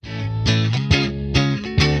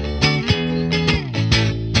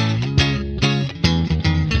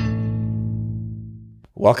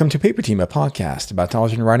Welcome to Paper Team, a podcast about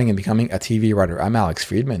television writing and becoming a TV writer. I'm Alex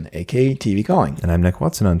Friedman, aka TV Going. And I'm Nick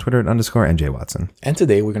Watson on Twitter at _NJ And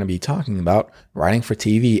today we're going to be talking about writing for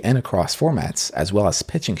TV and across formats, as well as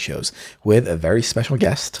pitching shows, with a very special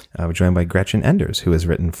guest. We're joined by Gretchen Enders, who has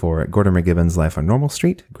written for Gordon McGibbon's Life on Normal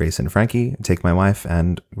Street, Grace and Frankie, Take My Wife,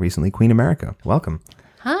 and recently Queen America. Welcome.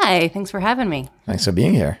 Hi, thanks for having me. Thanks for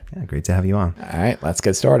being here. Yeah, great to have you on. All right, let's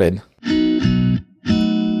get started.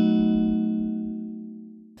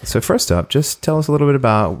 So first up, just tell us a little bit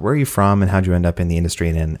about where you're from and how'd you end up in the industry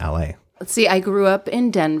and in LA? Let's see, I grew up in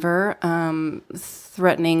Denver,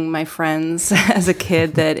 threatening my friends as a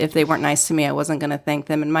kid that if they weren't nice to me, I wasn't going to thank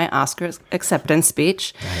them in my Oscar acceptance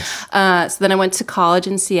speech. Nice. So then I went to college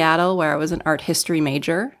in Seattle where I was an art history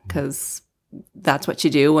major because that's what you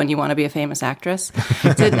do when you want to be a famous actress.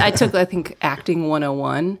 So I took, I think, acting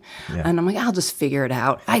 101, and I'm like, I'll just figure it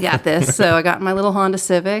out. I got this. So I got in my little Honda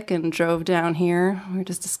Civic and drove down here. We were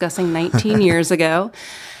just discussing 19 years ago.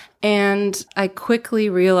 And I quickly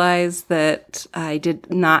realized that I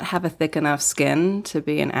did not have a thick enough skin to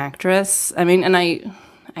be an actress. I mean, and I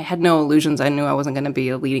had no illusions. I knew I wasn't going to be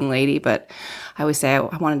a leading lady, but I always say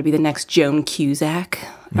I wanted to be the next Joan Cusack,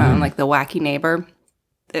 like the wacky neighbor.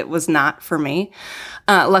 It was not for me.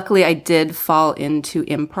 Luckily, I did fall into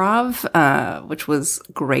improv, which was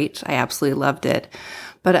great. I absolutely loved it.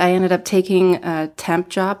 But I ended up taking a temp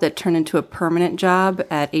job that turned into a permanent job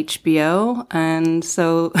at HBO. And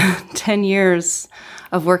so 10 years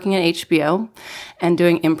of working at HBO and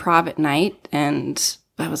doing improv at night. And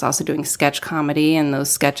I was also doing sketch comedy, and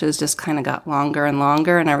those sketches just kind of got longer and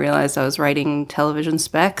longer. And I realized I was writing television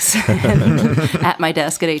specs at my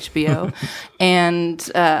desk at HBO.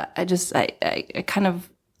 And I kind of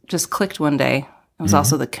just clicked one day. It was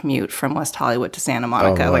also the commute from West Hollywood to Santa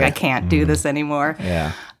Monica. Oh, like, I can't do this anymore.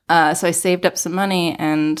 Yeah. So I saved up some money,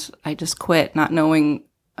 and I just quit, not knowing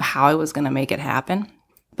how I was going to make it happen.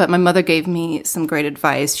 But my mother gave me some great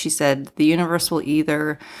advice. She said, the universe will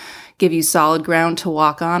either give you solid ground to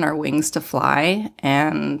walk on or wings to fly.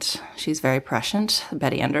 And she's very prescient,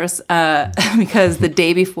 Betty Enders, because the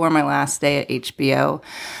day before my last day at HBO,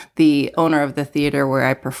 the owner of the theater where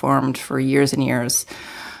I performed for years and years,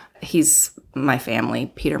 he's my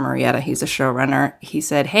family, Peter Murrieta, he's a showrunner. He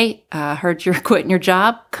said, hey, heard you're quitting your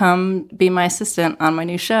job. Come be my assistant on my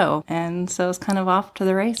new show. And so it's kind of off to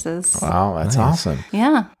the races. Wow, that's awesome.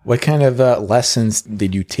 Yeah. What kind of lessons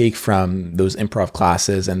did you take from those improv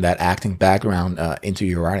classes and that acting background into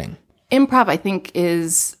your writing? Improv, I think,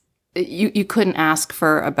 is you couldn't ask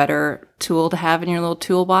for a better tool to have in your little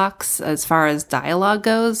toolbox. As far as dialogue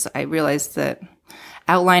goes, I realized that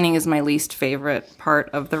outlining is my least favorite part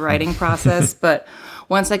of the writing process, but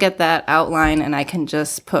once I get that outline and I can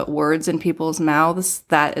just put words in people's mouths,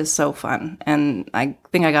 that is so fun. And I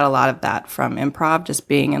think I got a lot of that from improv, just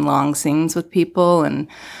being in long scenes with people and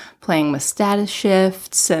playing with status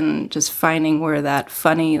shifts and just finding where that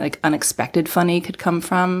funny, like unexpected funny could come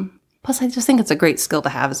from. Plus, I just think it's a great skill to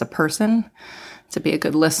have as a person, to be a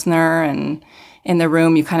good listener. And in the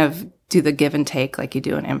room, you kind of do the give and take like you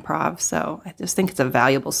do in improv. So I just think it's a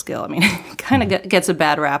valuable skill. I mean, it kind of gets a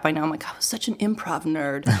bad rap. I know I'm like, I was such an improv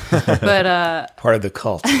nerd. But part of the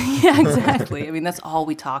cult. Yeah, exactly. I mean, that's all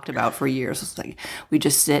we talked about for years. It's like we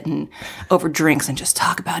just sit and over drinks and just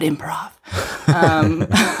talk about improv.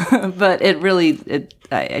 But it really,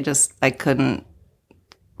 I couldn't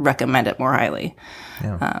recommend it more highly.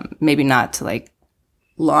 Yeah. Maybe not to like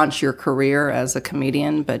launch your career as a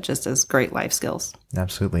comedian, but just as great life skills.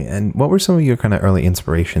 Absolutely. And what were some of your kind of early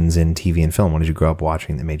inspirations in TV and film? What did you grow up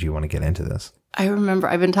watching that made you want to get into this? I remember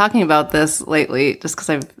I've been talking about this lately just because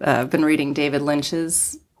I've been reading David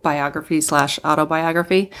Lynch's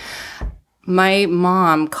biography/autobiography. My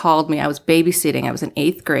mom called me. I was babysitting. I was in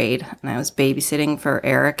 8th grade, and I was babysitting for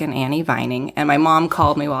Eric and Annie Vining. And my mom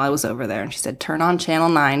called me while I was over there, and she said, turn on Channel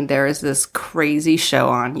 9. There is this crazy show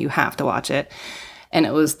on. You have to watch it. And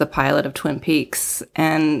it was the pilot of Twin Peaks,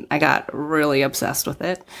 and I got really obsessed with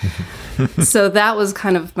it. So that was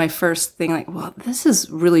kind of my first thing, like, well, this is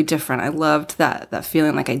really different. I loved that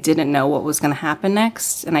feeling like I didn't know what was going to happen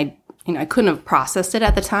next, and I couldn't have processed it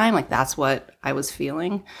at the time. Like, that's what I was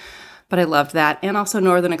feeling. But I loved that, and also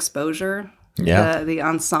Northern Exposure. Yeah, the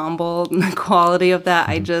ensemble and the quality of that.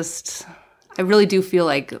 I really do feel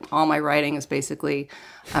like all my writing is basically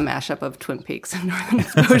a mashup of Twin Peaks and Northern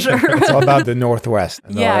Exposure. It's all about the Northwest.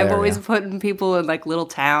 Yeah, I've always put people in like little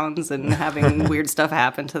towns and having weird stuff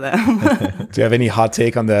happen to them. Do you have any hot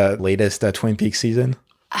take on the latest Twin Peaks season?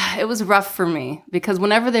 It was rough for me because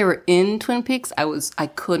whenever they were in Twin Peaks, I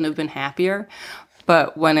couldn't have been happier.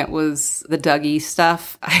 But when it was the Dougie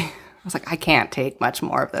stuff, was like, I can't take much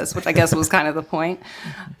more of this, which I guess was kind of the point.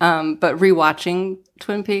 But rewatching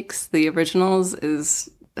Twin Peaks, the originals,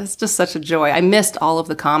 it's just such a joy. I missed all of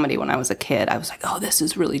the comedy when I was a kid. I was like, oh, this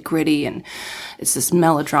is really gritty and it's this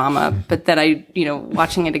melodrama. But then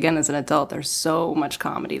watching it again as an adult, there's so much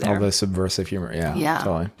comedy there. All the subversive humor. Yeah.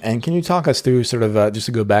 Totally. And can you talk us through sort of, just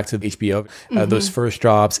to go back to HBO, those first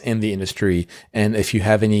jobs in the industry, and if you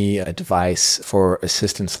have any advice for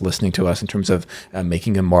assistants listening to us in terms of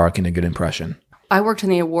making a mark and a good impression? I worked in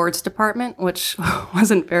the awards department, which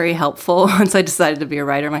wasn't very helpful once I decided to be a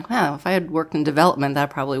writer. I'm like, wow, if I had worked in development, that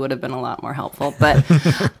probably would have been a lot more helpful. But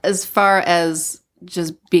as far as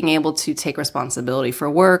just being able to take responsibility for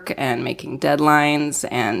work and making deadlines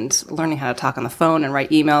and learning how to talk on the phone and write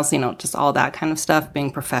emails, just all that kind of stuff,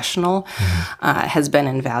 being professional has been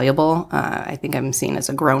invaluable. I think I'm seen as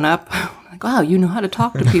a grown-up. Like, wow, you know how to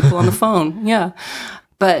talk to people on the phone. Yeah.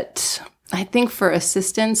 But I think for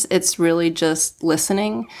assistants, it's really just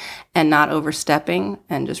listening and not overstepping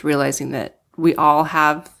and just realizing that we all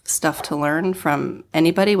have stuff to learn from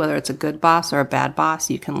anybody, whether it's a good boss or a bad boss,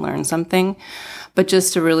 you can learn something. But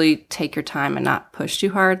just to really take your time and not push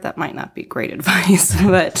too hard, that might not be great advice,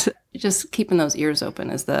 but just keeping those ears open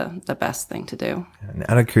is the best thing to do. And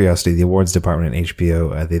out of curiosity, the awards department at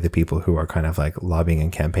HBO, are they the people who are kind of like lobbying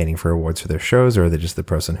and campaigning for awards for their shows, or are they just the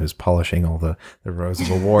person who's polishing all the rows of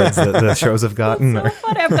awards that the shows have gotten? That's so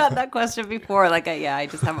funny. I've gotten that question before. Like, I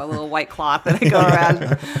just have a little white cloth that I go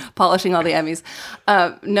around polishing all the Emmys.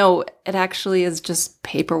 No, it actually is just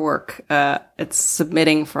paperwork. It's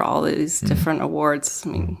submitting for all these different awards. I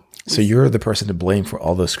mean, so you're the person to blame for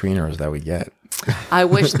all those screeners that we get. I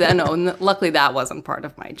wish that, no, luckily that wasn't part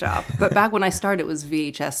of my job. But back when I started, it was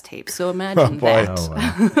VHS tapes. So imagine that. Oh, wow.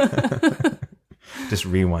 Just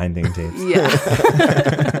rewinding tapes.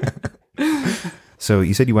 Yeah. So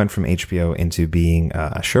you said you went from HBO into being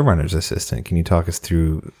a showrunner's assistant. Can you talk us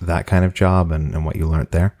through that kind of job and what you learned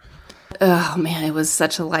there? Oh, man, it was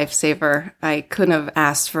such a lifesaver. I couldn't have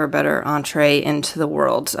asked for a better entree into the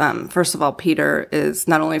world. First of all, Peter is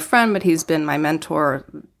not only a friend, but he's been my mentor.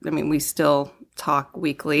 I mean, we still talk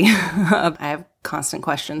weekly. I have constant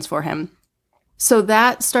questions for him. So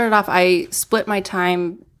that started off, I split my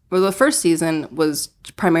time. Well, the first season was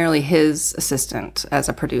primarily his assistant as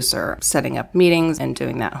a producer, setting up meetings and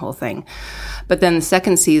doing that whole thing. But then the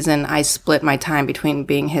second season, I split my time between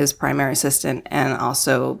being his primary assistant and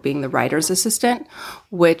also being the writer's assistant,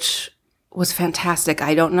 which was fantastic.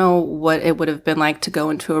 I don't know what it would have been like to go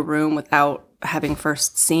into a room without having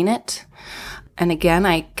first seen it. And again,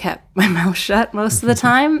 I kept my mouth shut most of the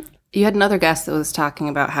time. You had another guest that was talking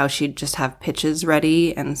about how she'd just have pitches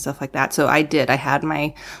ready and stuff like that. So I did. I had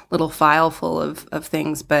my little file full of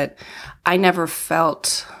things, but I never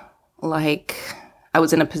felt like I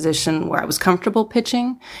was in a position where I was comfortable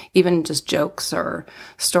pitching, even just jokes or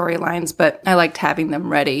storylines. But I liked having them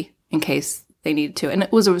ready in case they needed to. And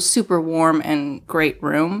it was a super warm and great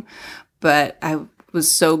room, but I was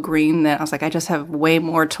so green that I was like, I just have way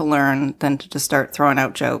more to learn than to just start throwing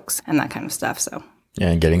out jokes and that kind of stuff. So.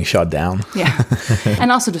 Yeah, and getting shut down. Yeah.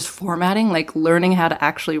 And also just formatting, like learning how to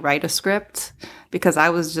actually write a script, because I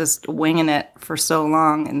was just winging it for so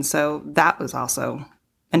long. And so that was also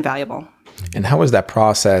invaluable. And how was that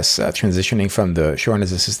process transitioning from the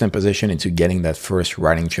showrunner's assistant position into getting that first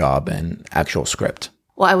writing job and actual script?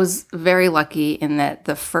 Well, I was very lucky in that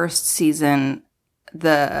the first season,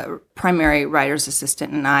 the primary writer's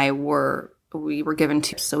assistant and I we were given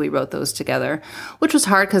two, so we wrote those together, which was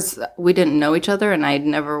hard because we didn't know each other and I'd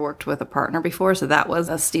never worked with a partner before, so that was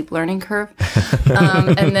a steep learning curve.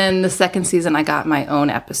 And then the second season, I got my own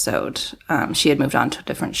episode. She had moved on to a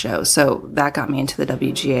different show, so that got me into the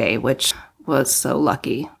WGA, which was so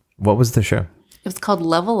lucky. What was the show? It was called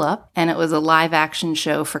Level Up, and it was a live-action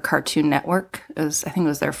show for Cartoon Network. I think it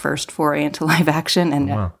was their first foray into live action, and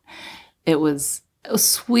wow. It was a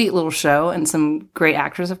sweet little show, and some great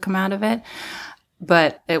actors have come out of it.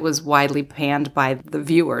 But it was widely panned by the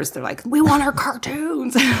viewers. They're like, we want our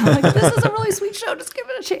cartoons. I'm like, this is a really sweet show. Just give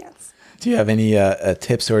it a chance. Do you have any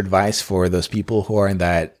tips or advice for those people who are in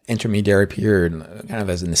that intermediary period, kind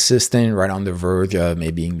of as an assistant, right on the verge of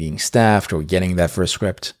maybe being staffed or getting that first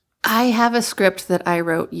script? I have a script that I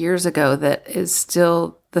wrote years ago that is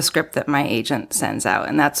still the script that my agent sends out,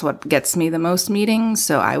 and that's what gets me the most meetings.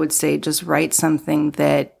 So I would say just write something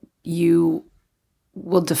that you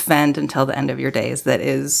will defend until the end of your days that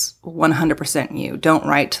is 100% you. Don't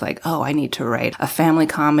write like, oh, I need to write a family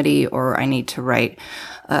comedy or I need to write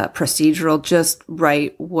a procedural. Just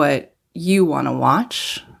write what you want to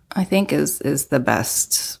watch, I think is the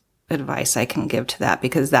best advice I can give to that,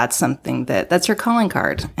 because that's something that's your calling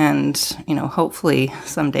card. And, hopefully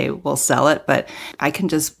someday we'll sell it, but I can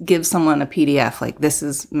just give someone a PDF like, this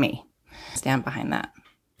is me. Stand behind that.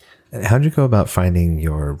 And how'd you go about finding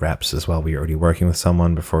your reps as well? Were you already working with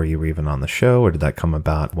someone before you were even on the show, or did that come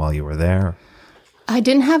about while you were there? I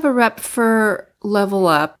didn't have a rep for Level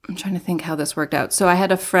Up. I'm trying to think how this worked out. So I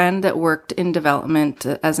had a friend that worked in development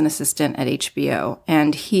as an assistant at HBO,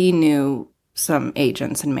 and he knew some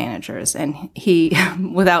agents and managers, and he,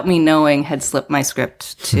 without me knowing, had slipped my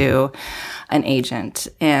script to an agent.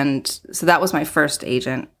 And so that was my first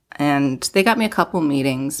agent, and they got me a couple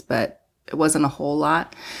meetings, but it wasn't a whole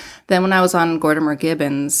lot. Then when I was on Gordimer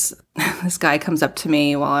Gibbons, this guy comes up to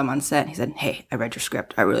me while I'm on set, and he said, "Hey, I read your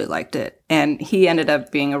script. I really liked it." And he ended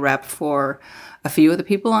up being a rep for a few of the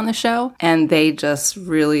people on the show, and they just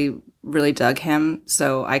really, really dug him.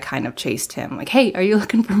 So I kind of chased him like, "Hey, are you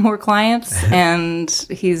looking for more clients?" And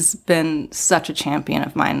he's been such a champion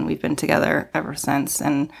of mine. We've been together ever since.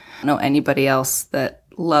 And I don't know anybody else that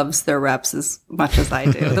loves their reps as much as I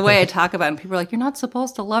do. The way I talk about them, people are like, "You're not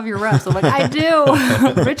supposed to love your reps." I'm like, I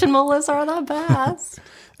do. Rich and Melissa are the best.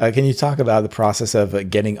 Can you talk about the process of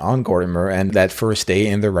getting on Gordimer and that first day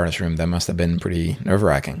in the writer's room? That must have been pretty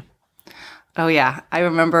nerve-wracking. Oh, yeah. I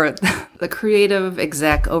remember the creative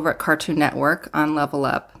exec over at Cartoon Network on Level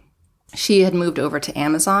Up. She had moved over to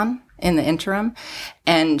Amazon in the interim,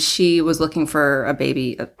 and she was looking for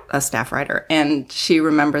a staff writer. And she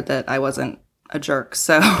remembered that I wasn't a jerk.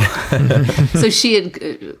 So she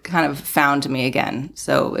had kind of found me again.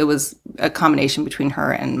 So it was a combination between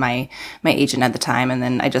her and my agent at the time. And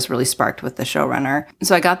then I just really sparked with the showrunner.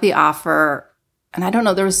 So I got the offer. And I don't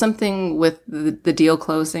know, there was something with the deal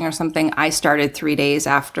closing or something. I started 3 days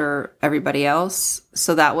after everybody else.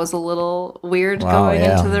 So that was a little weird going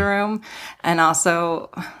into the room. And also,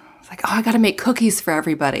 it's like, I got to make cookies for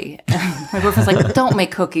everybody. And my boyfriend's like, "Don't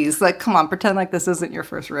make cookies. Like, come on, pretend like this isn't your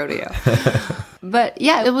first rodeo." But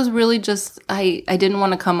yeah, it was really just, I didn't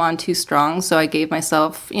want to come on too strong. So I gave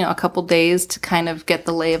myself, a couple days to kind of get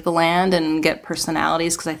the lay of the land and get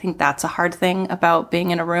personalities. Because I think that's a hard thing about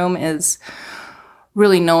being in a room is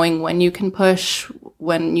really knowing when you can push,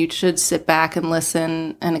 when you should sit back and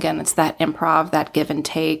listen. And again, it's that improv, that give and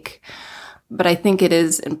take. But I think it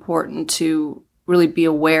is important to really be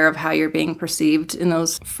aware of how you're being perceived in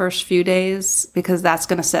those first few days, because that's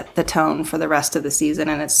going to set the tone for the rest of the season.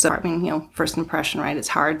 And it's, first impression, right? It's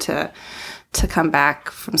hard to come back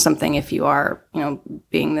from something if you are,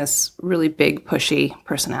 being this really big, pushy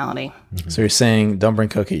personality. So you're saying don't bring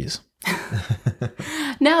cookies.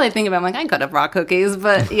 Now that I think about it, I'm like, I could have brought cookies,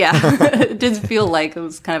 but yeah, it did feel like it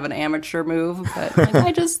was kind of an amateur move. But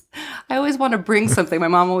I always want to bring something. My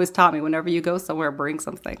mom always taught me, whenever you go somewhere, bring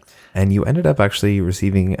something. And you ended up actually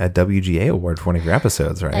receiving a WGA award for one of your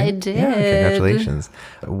episodes, right? I did. Yeah, congratulations.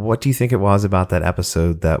 What do you think it was about that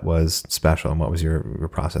episode that was special, and what was your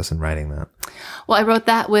process in writing that? Well, I wrote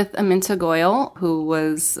that with Aminta Goyle, who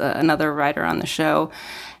was another writer on the show.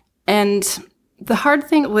 And the hard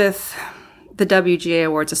thing with the WGA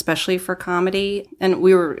Awards, especially for comedy, and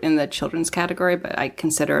we were in the children's category, but I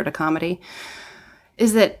consider it a comedy,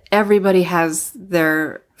 is that everybody has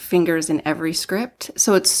their fingers in every script.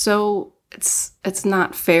 So it's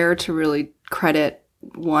not fair to really credit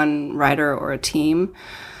one writer or a team,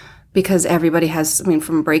 because everybody has,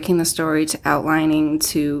 from breaking the story to outlining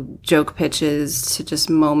to joke pitches to just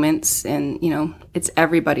moments, and, it's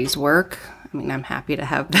everybody's work. I'm happy to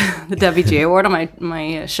have the WGA award on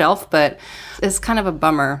my shelf, but it's kind of a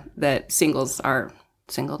bummer that singles are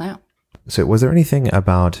singled out. So was there anything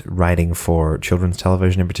about writing for children's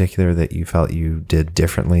television in particular that you felt you did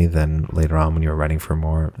differently than later on when you were writing for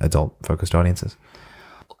more adult-focused audiences?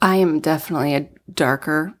 I am definitely a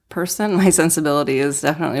darker person. My sensibility is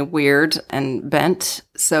definitely weird and bent.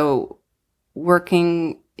 So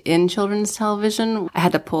working in children's television, I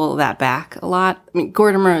had to pull that back a lot.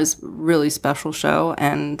 Gordimer is a really special show,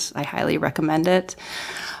 and I highly recommend it.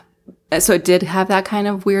 So it did have that kind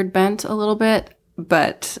of weird bent a little bit,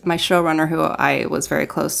 but my showrunner, who I was very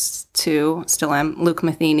close to, still am, Luke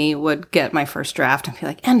Matheny, would get my first draft and be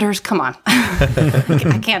like, "Enders, come on.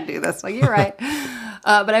 I can't do this." Like, "You're right."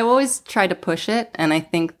 But I always try to push it, and I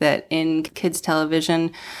think that in kids'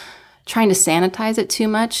 television, trying to sanitize it too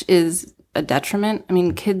much is a detriment.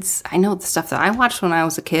 Kids, I know the stuff that I watched when I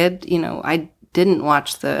was a kid, I didn't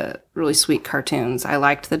watch the really sweet cartoons. I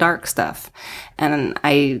liked the dark stuff. And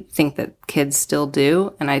I think that kids still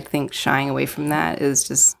do. And I think shying away from that is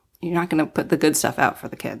just, you're not going to put the good stuff out for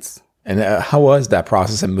the kids. And how was that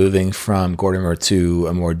process of moving from Gordimer to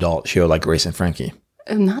a more adult show like Grace and Frankie?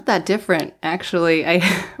 Not that different, actually.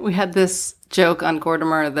 We had this joke on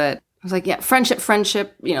Gordimer that I was like, yeah, friendship,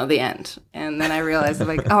 the end. And then I realized, I'm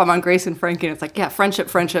like, oh, I'm on Grace and Frankie. And it's like, yeah, friendship,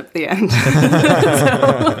 the end.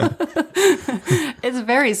 So it's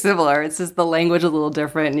very similar. It's just the language a little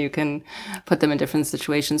different, and you can put them in different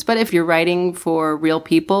situations. But if you're writing for real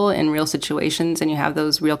people in real situations and you have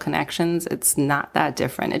those real connections, it's not that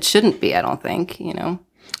different. It shouldn't be, I don't think,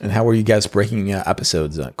 And how were you guys breaking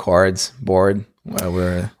episodes? Cards, board?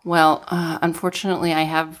 Well, unfortunately, I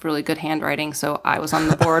have really good handwriting, so I was on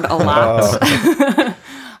the board a lot.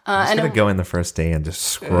 I'm just going to go in the first day and just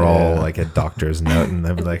scroll like a doctor's note, and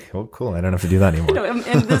they'll be like, oh, cool, I don't have to do that anymore.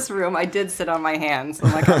 In this room, I did sit on my hands.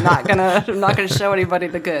 I'm like, I'm not gonna show anybody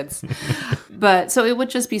the goods. But so it would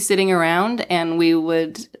just be sitting around, and we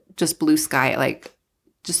would just blue sky it, like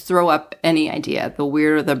just throw up any idea. The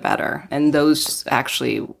weirder, the better. And those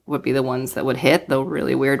actually would be the ones that would hit, the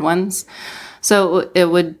really weird ones. So it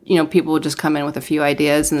would, people would just come in with a few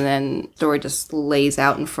ideas, and then the story just lays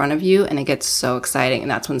out in front of you, and it gets so exciting.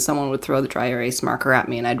 And that's when someone would throw the dry erase marker at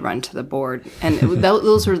me, and I'd run to the board. And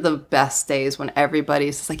those were the best days, when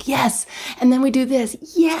everybody's just like, yes, and then we do this,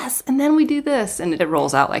 yes, and then we do this. And it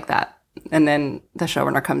rolls out like that. And then the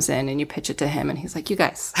showrunner comes in, and you pitch it to him, and he's like, you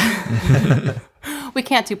guys, we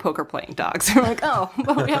can't do poker playing dogs. We're like, oh,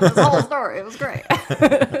 but we have this whole story. It was great.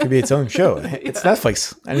 It could be its own show. It's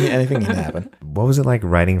Netflix. Anything can happen. What was it like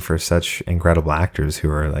writing for such incredible actors who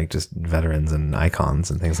are like just veterans and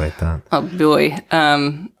icons and things like that? Oh, boy.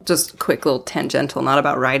 Just quick little tangential, not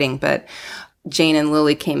about writing, but Jane and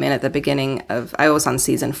Lily came in at the beginning of, I was on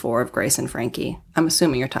season 4 of Grace and Frankie. I'm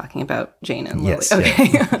assuming you're talking about Jane and Lily. Yes.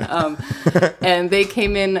 Okay. And they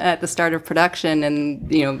came in at the start of production and,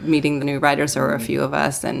 meeting the new writers. There were a few of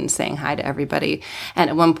us and saying hi to everybody.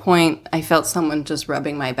 And at one point I felt someone just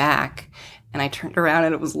rubbing my back. And I turned around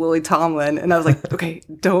and it was Lily Tomlin. And I was like, okay,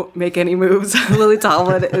 don't make any moves. Lily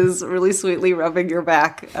Tomlin is really sweetly rubbing your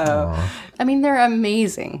back. They're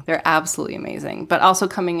amazing. They're absolutely amazing. But also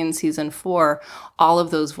coming in season 4, all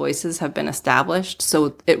of those voices have been established.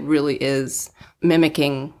 So it really is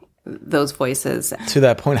mimicking those voices. To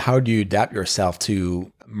that point, how do you adapt yourself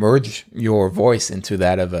to merge your voice into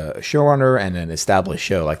that of a showrunner and an established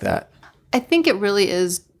show like that? I think it really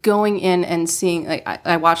is going in and seeing, like,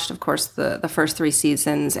 I watched, of course, the first 3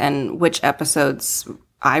 seasons, and which episodes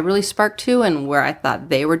I really sparked to and where I thought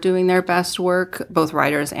they were doing their best work, both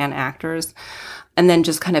writers and actors, and then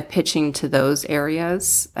just kind of pitching to those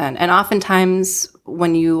areas. And oftentimes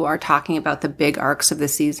when you are talking about the big arcs of the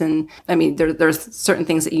season, there's certain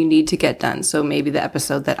things that you need to get done. So maybe the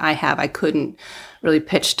episode that I couldn't really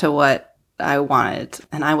pitch to what I wanted.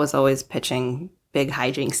 And I was always pitching big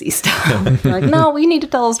hijinksy stuff. Like, no, we need to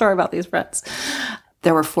tell a story about these friends.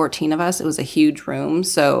 There were 14 of us. It was a huge room.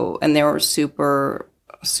 And they were super,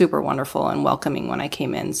 super wonderful and welcoming when I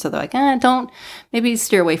came in. So they're like, don't maybe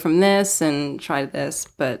steer away from this and try this.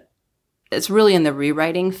 But it's really in the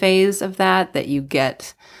rewriting phase of that you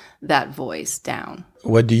get that voice down.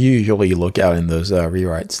 What do you usually look out in those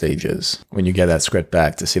rewrite stages when you get that script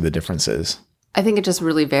back to see the differences? I think it just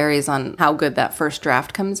really varies on how good that first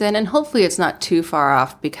draft comes in. And hopefully it's not too far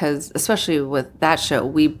off, because especially with that show,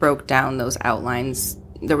 we broke down those outlines.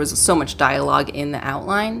 There was so much dialogue in the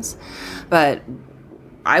outlines, but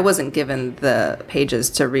I wasn't given the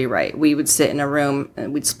pages to rewrite. We would sit in a room,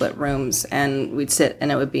 and we'd split rooms, and we'd sit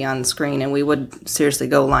and it would be on screen, and we would seriously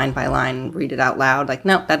go line by line, read it out loud. Like,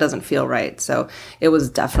 no, that doesn't feel right. So it was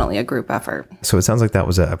definitely a group effort. So it sounds like that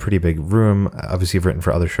was a pretty big room. Obviously, you've written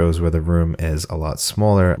for other shows where the room is a lot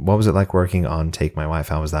smaller. What was it like working on Take My Wife?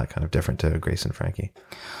 How was that kind of different to Grace and Frankie?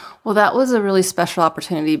 Well, that was a really special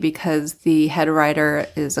opportunity because the head writer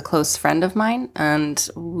is a close friend of mine, and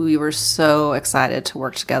we were so excited to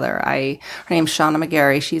work together. Her name's Shauna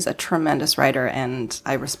McGarry. She's a tremendous writer, and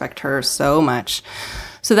I respect her so much.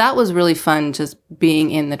 So that was really fun, just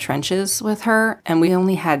being in the trenches with her. And we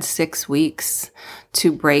only had 6 weeks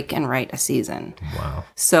to break and write a season. Wow.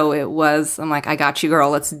 So I'm like, I got you,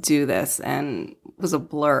 girl. Let's do this. And it was a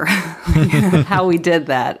blur how we did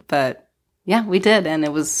that. But yeah, we did. And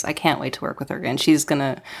I can't wait to work with her again.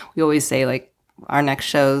 We always say, like, our next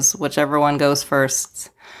shows, whichever one goes first,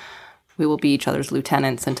 we will be each other's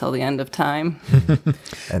lieutenants until the end of time.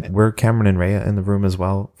 And were Cameron and Rhea in the room as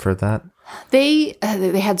well for that? They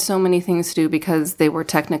had so many things to do because they were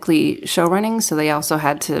technically show running. So they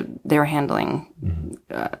were handling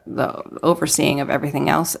the overseeing of everything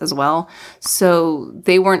else as well. So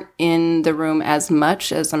they weren't in the room as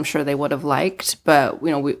much as I'm sure they would have liked. But,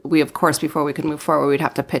 we of course, before we could move forward, we'd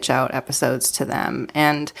have to pitch out episodes to them.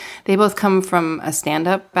 And they both come from a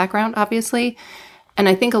stand-up background, obviously. And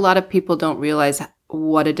I think a lot of people don't realize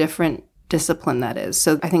what a different discipline that is.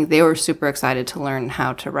 So I think they were super excited to learn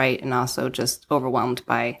how to write, and also just overwhelmed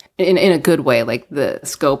by, in a good way, like the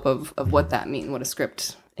scope of what that means, what a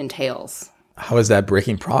script entails. How is that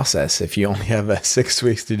breaking process if you only have 6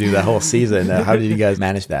 weeks to do that whole season? How did you guys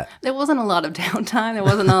manage that? There wasn't a lot of downtime. There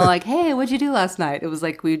wasn't all like, hey, what'd you do last night? It was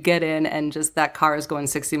like we'd get in and just that car is going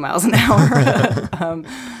 60 miles an hour.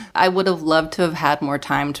 I would have loved to have had more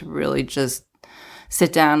time to really just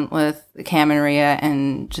sit down with Cam and Maria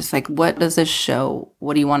and just like, what does this show?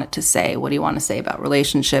 What do you want it to say? What do you want to say about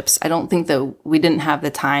relationships? I don't think that we didn't have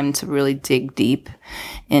the time to really dig deep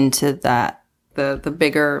into that, the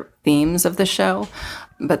bigger themes of the show.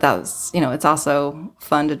 But that was, it's also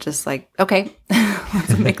fun to just like, okay,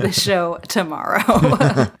 let's make this show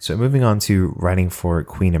tomorrow. So moving on to writing for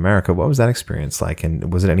Queen America, what was that experience like?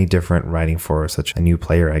 And was it any different writing for such a new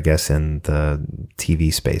player, I guess, in the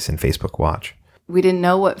TV space and Facebook Watch? We didn't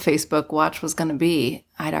know what Facebook Watch was going to be.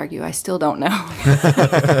 I'd argue I still don't know.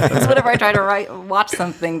 Because whenever I try to watch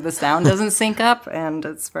something, the sound doesn't sync up, and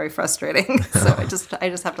it's very frustrating. So I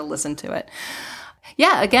just have to listen to it.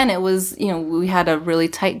 Yeah, again, it was, we had a really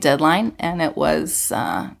tight deadline, and it was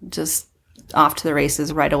just off to the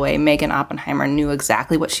races right away. Megan Oppenheimer knew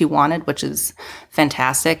exactly what she wanted, which is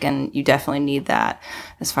fantastic, and you definitely need that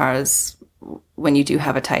as far as when you do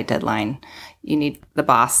have a tight deadline. You need the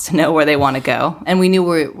boss to know where they want to go. And we knew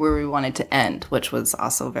where we wanted to end, which was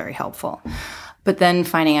also very helpful. But then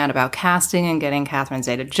finding out about casting and getting Catherine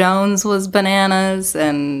Zeta-Jones was bananas,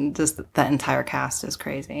 and just that entire cast is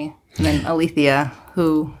crazy. And then Alethea,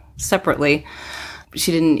 who separately,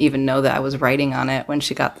 she didn't even know that I was writing on it when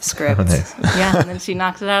she got the script. Oh, nice. Yeah, and then she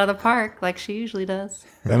knocked it out of the park like she usually does.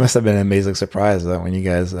 That must have been an amazing surprise, though, when you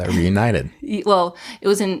guys reunited. Well, it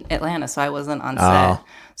was in Atlanta, so I wasn't on set. Oh.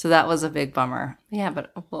 So that was a big bummer. Yeah,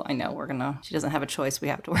 but I know she doesn't have a choice. We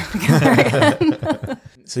have to work together again.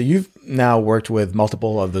 So you've now worked with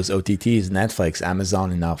multiple of those OTTs, Netflix,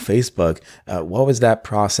 Amazon, and now Facebook. What was that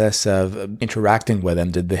process of interacting with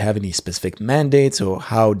them? Did they have any specific mandates, or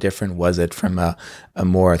how different was it from a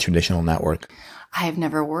more traditional network? I have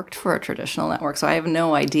never worked for a traditional network, so I have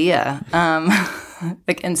no idea. And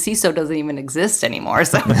CISO doesn't even exist anymore.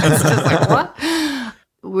 So it's just like, what?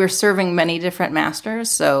 We're serving many different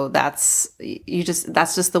masters, so that's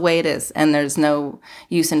just the way it is, and there's no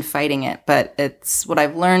use in fighting it. But it's what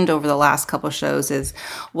I've learned over the last couple of shows is,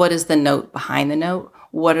 what is the note behind the note?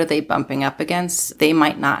 What are they bumping up against? They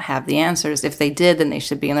might not have the answers. If they did, then they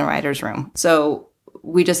should be in the writer's room. So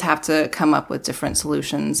we just have to come up with different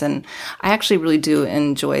solutions. And I actually really do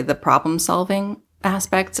enjoy the problem solving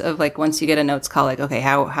aspect of, like, once you get a notes call, like, okay,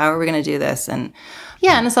 how are we going to do this? And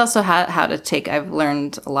yeah, and it's also how to take, I've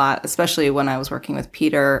learned a lot, especially when I was working with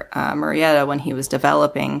Peter Murrieta when he was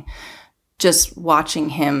developing, just watching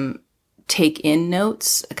him take in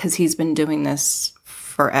notes, because he's been doing this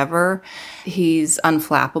forever. He's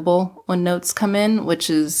unflappable when notes come in, which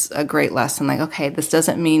is a great lesson. Like, okay, this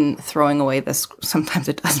doesn't mean throwing away this. Sometimes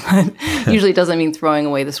it does, but usually it doesn't mean throwing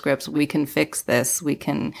away the scripts. We can fix this. We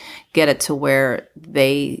can get it to where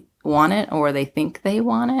they want it or they think they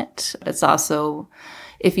want it. It's also,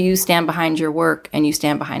 if you stand behind your work and you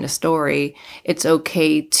stand behind a story, it's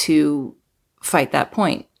okay to fight that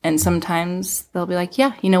point. And sometimes they'll be like,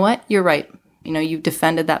 yeah, you know what? You're right. You've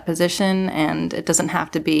defended that position, and it doesn't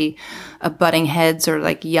have to be a butting heads or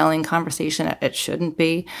like yelling conversation. It shouldn't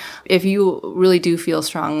be. If you really do feel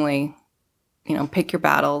strongly, pick your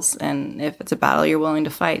battles. And if it's a battle you're willing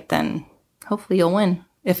to fight, then hopefully you'll win.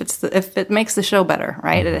 If it makes the show better,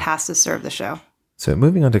 right? It has to serve the show. So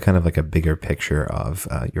moving on to kind of like a bigger picture of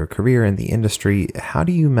your career in the industry, how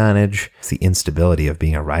do you manage the instability of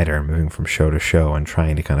being a writer, moving from show to show and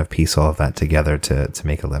trying to kind of piece all of that together to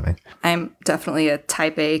make a living? I'm definitely a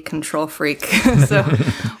type A control freak. So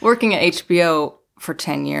working at HBO for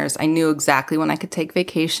 10 years, I knew exactly when I could take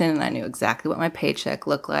vacation, and I knew exactly what my paycheck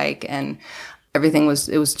looked like, and everything was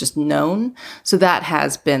just known. So that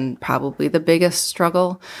has been probably the biggest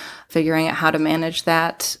struggle, figuring out how to manage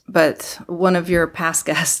that. But one of your past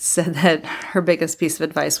guests said that her biggest piece of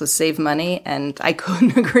advice was save money, and I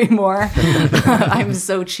couldn't agree more. I'm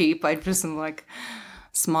so cheap. I just am like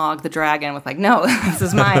Smog the Dragon with like, no, this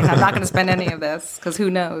is mine. I'm not going to spend any of this, because who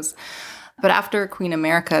knows? But after Queen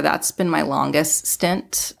America, that's been my longest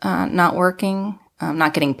stint not working.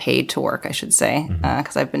 Not getting paid to work, I should say,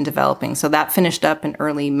 because I've been developing. So that finished up in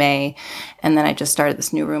early May, and then I just started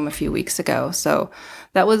this new room a few weeks ago. So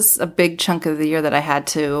that was a big chunk of the year that I had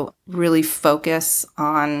to really focus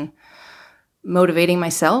on motivating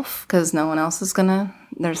myself, because no one else is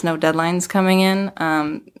there's no deadlines coming in.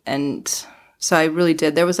 And so I really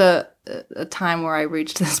did. There was a a time where I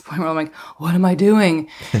reached this point where I'm like, what am I doing?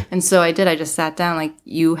 And so I just sat down, like,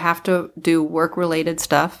 you have to do work-related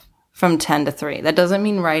stuff from 10 to 3. That doesn't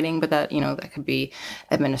mean writing, but that, that could be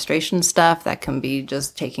administration stuff. That can be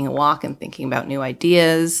just taking a walk and thinking about new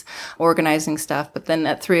ideas, organizing stuff. But then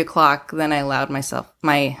at 3 o'clock, then I allowed myself,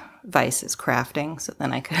 my vice is crafting. So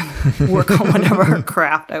then I could work on whatever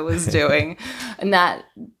craft I was doing. And that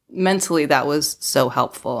mentally, that was so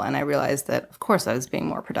helpful. And I realized that, of course, I was being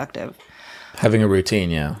more productive. Having a routine,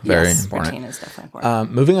 very important. Routine is definitely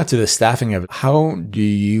important. Moving on to the staffing of it, how do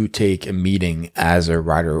you take a meeting as a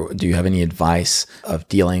writer? Do you have any advice of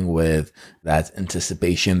dealing with that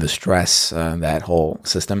anticipation, the stress, that whole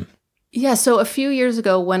system? Yeah, so a few years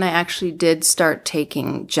ago when I actually did start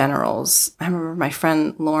taking generals, I remember my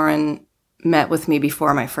friend Lauren met with me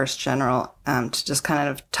before my first general to just kind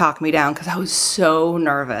of talk me down because I was so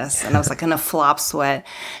nervous and I was like in a flop sweat.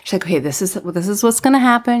 She's like, okay, this is what's going to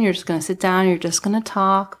happen. You're just going to sit down. You're just going to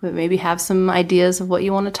talk, but maybe have some ideas of what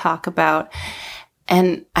you want to talk about.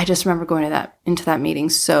 And I just remember going into that meeting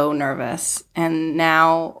so nervous. And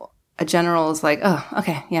now a general is like, oh,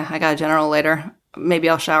 okay, yeah, I got a general later. Maybe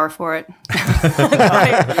I'll shower for it.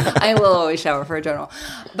 I will always shower for a general.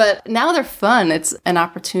 But now they're fun. It's an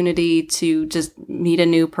opportunity to just meet a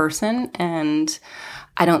new person, and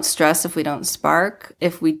I don't stress if we don't spark.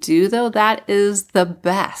 If we do, though, that is the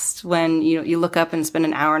best. When you look up and spend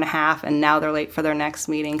an hour and a half, and now they're late for their next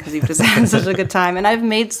meeting because you've just had such a good time. And I've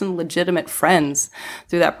made some legitimate friends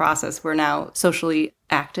through that process. We're now socially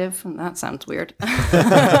active. That sounds weird.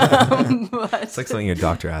 It's like something your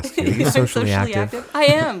doctor asks you. Are you socially active? I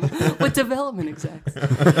am, with development execs.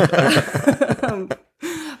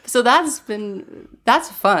 So that's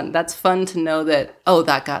fun. That's fun to know that,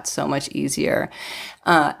 that got so much easier.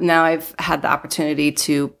 Now I've had the opportunity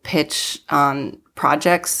to pitch on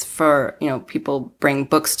projects for, people bring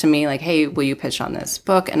books to me like, hey, will you pitch on this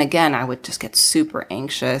book? And again, I would just get super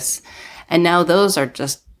anxious. And now those are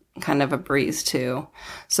just kind of a breeze too.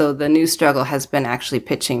 So the new struggle has been actually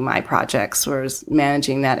pitching my projects, whereas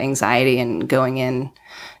managing that anxiety and going in,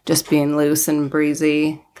 just being loose and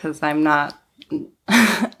breezy, because I'm not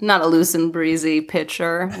a loose and breezy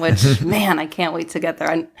pitcher, which, man, I can't wait to get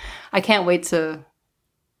there. I can't wait to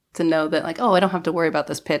know that, like, I don't have to worry about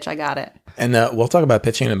this pitch. I got it. And we'll talk about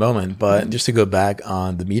pitching in a moment, but just to go back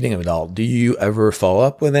on the meeting of it all, do you ever follow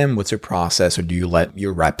up with them? What's your process, or do you let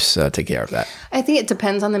your reps take care of that? I think it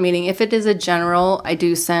depends on the meeting. If it is a general, I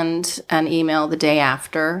do send an email the day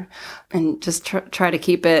after and just try to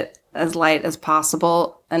keep it as light as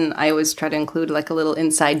possible. And I always try to include like a little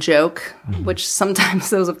inside joke, which sometimes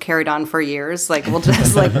those have carried on for years. Like we'll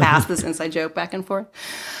just like pass this inside joke back and forth.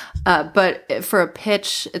 But for a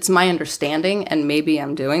pitch, it's my understanding, and maybe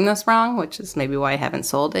I'm doing this wrong, which is maybe why I haven't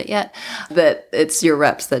sold it yet, that it's your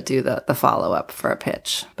reps that do the follow-up for a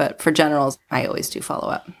pitch. But for generals, I always do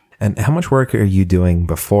follow-up. And how much work are you doing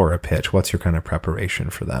before a pitch? What's your kind of preparation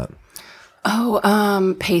for that?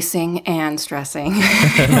 Pacing and stressing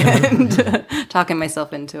and talking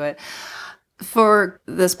myself into it. For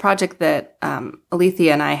this project that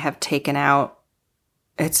Alethea and I have taken out,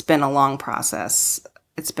 it's been a long process.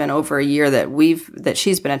 It's been over a year that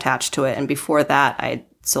she's been attached to it, and before that, I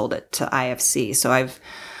sold it to IFC. So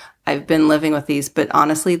I've been living with these, but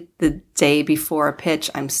honestly, the day before a pitch,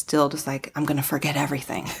 I'm still just like, I'm going to forget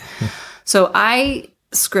everything. So I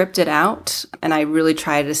script it out, and I really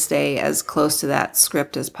try to stay as close to that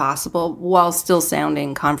script as possible while still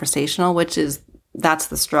sounding conversational, that's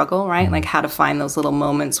the struggle, right? Like how to find those little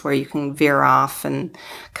moments where you can veer off and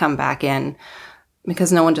come back in,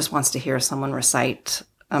 because no one just wants to hear someone recite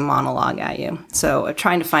a monologue at you. So I'm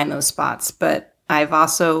trying to find those spots. But I've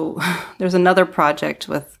also, there's another project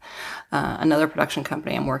with another production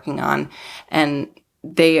company I'm working on, and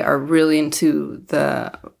they are really into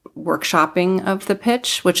the workshopping of the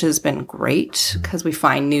pitch, which has been great because we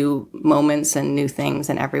find new moments and new things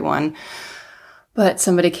in everyone. But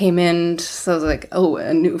somebody came in, so I was like,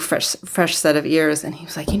 a new fresh set of ears. And he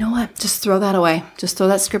was like, you know what? Just throw that away. Just throw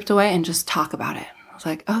that script away and just talk about it. I was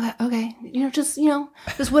like, okay.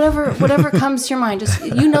 Just whatever comes to your mind. Just,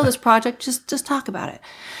 this project, just talk about it.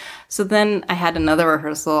 So then I had another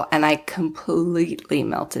rehearsal and I completely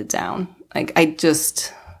melted down. Like I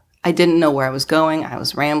didn't know where I was going. I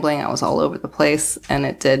was rambling. I was all over the place, and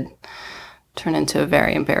it did turn into a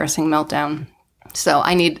very embarrassing meltdown. So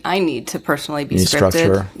I need to personally be scripted.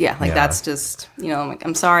 Structure. Yeah, that's just,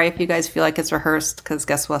 I'm sorry if you guys feel like it's rehearsed, because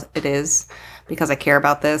guess what? It is, because I care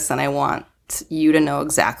about this and I want you to know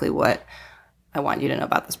exactly what I want you to know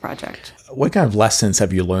about this project. What kind of lessons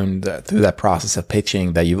have you learned through that process of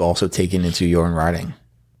pitching that you've also taken into your own writing?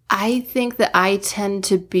 I think that I tend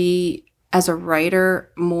to be, as a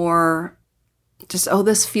writer, more just, oh,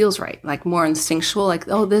 this feels right, like more instinctual, like,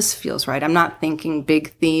 oh, this feels right. I'm not thinking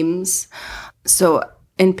big themes. So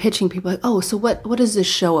in pitching, people are like, oh, so what is this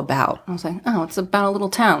show about? I was like, oh, it's about a little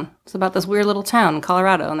town. It's about this weird little town in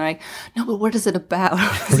Colorado. And they're like, no, but what is it about?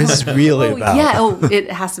 What is this really about? Yeah,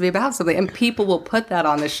 it has to be about something. And people will put that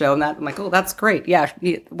on the show, and I'm like, oh, that's great. Yeah,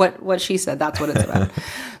 what she said, that's what it's about.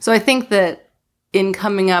 So I think that in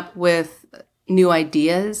coming up with new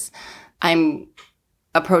ideas, I'm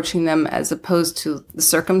approaching them as opposed to the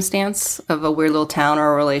circumstance of a weird little town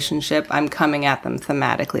or a relationship. I'm coming at them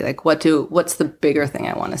thematically. Like, what's the bigger thing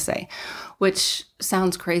I want to say? Which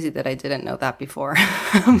sounds crazy that I didn't know that before.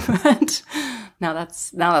 But now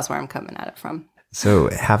that's where I'm coming at it from. So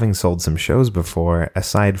having sold some shows before,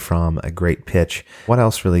 aside from a great pitch, what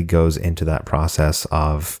else really goes into that process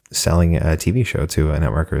of selling a TV show to a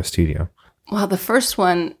network or a studio? Well, the first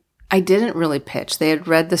one, I didn't really pitch. They had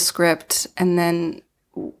read the script, and then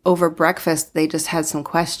over breakfast, they just had some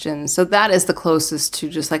questions. So that is the closest to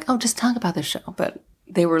just like, oh, just talk about the show. But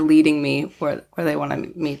they were leading me where they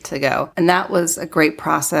wanted me to go. And that was a great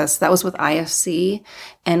process. That was with IFC,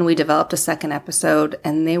 and we developed a second episode,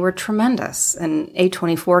 and they were tremendous. And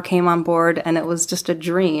A24 came on board, and it was just a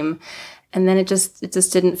dream. And then it just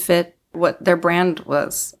didn't fit what their brand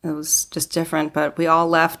was. It was just different, but we all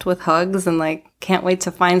left with hugs and like, can't wait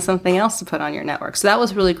to find something else to put on your network. So that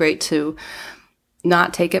was really great to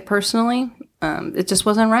not take it personally. It just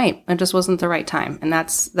wasn't right. It just wasn't the right time. And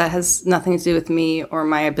that has nothing to do with me or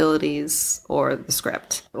my abilities or the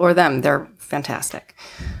script or them. They're fantastic.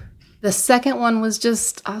 The second one was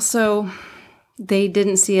just also, they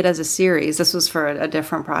didn't see it as a series. This was for a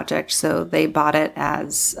different project. So they bought it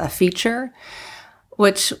as a feature,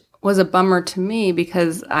 which was a bummer to me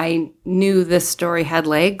because I knew this story had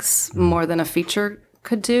legs more than a feature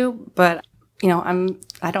could do. But,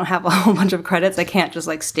 I don't have a whole bunch of credits. I can't just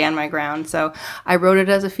like stand my ground. So I wrote it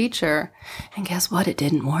as a feature, and guess what? It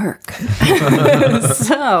didn't work.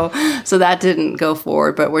 So that didn't go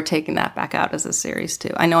forward, but we're taking that back out as a series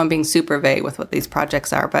too. I know I'm being super vague with what these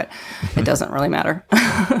projects are, but it doesn't really matter.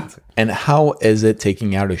 And how is it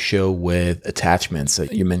taking out a show with attachments?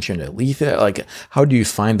 You mentioned Alethea. Like, how do you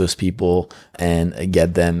find those people and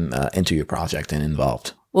get them into your project and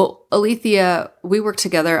involved? Well, Alethea, we worked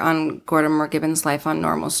together on Gordon Moore Gibbons' Life on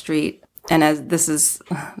Normal Street. And as this is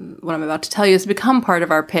what I'm about to tell you, has become part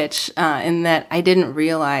of our pitch in that I didn't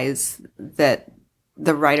realize that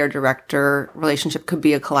the writer-director relationship could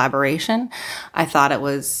be a collaboration. I thought it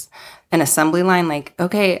was an assembly line, like,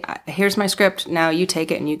 okay, here's my script. Now you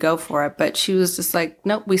take it and you go for it. But she was just like,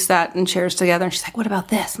 nope, we sat in chairs together. And she's like, what about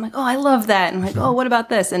this? I'm like, oh, I love that. And I'm like, oh, what about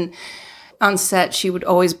this? And on set, she would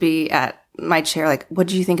always be at my chair, like, what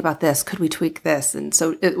do you think about this? Could we tweak this? And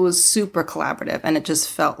so it was super collaborative, and it just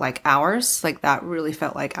felt like ours. Like, that really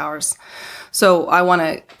felt like ours. So I want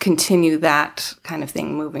to continue that kind of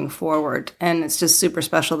thing moving forward. And it's just super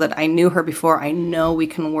special that I knew her before. I know we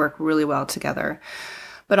can work really well together.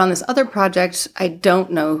 But on this other project, I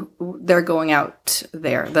don't know. They're going out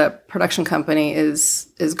there. The production company is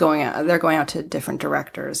going out. They're going out to different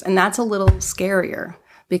directors. And that's a little scarier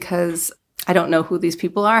because I don't know who these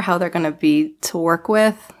people are, how they're going to be to work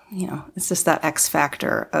with. It's just that X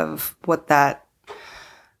factor of what that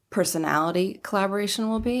personality collaboration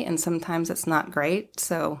will be. And sometimes it's not great.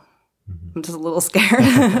 So I'm just a little scared.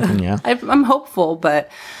 Yeah. I'm hopeful, but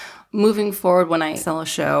moving forward, when I sell a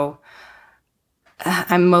show,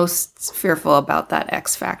 I'm most fearful about that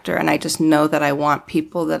X factor. And I just know that I want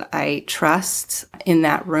people that I trust in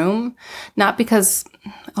that room, not because,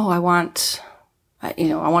 I want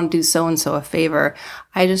to do so-and-so a favor.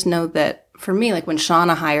 I just know that for me, like when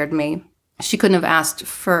Shauna hired me, she couldn't have asked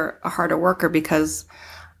for a harder worker because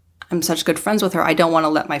I'm such good friends with her. I don't want to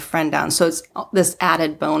let my friend down. So it's this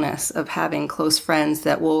added bonus of having close friends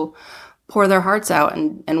that will pour their hearts out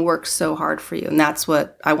and work so hard for you. And that's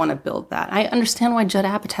what I want to build that. I understand why Judd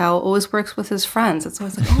Apatow always works with his friends. It's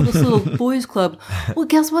always like, oh, this little boys club. Well,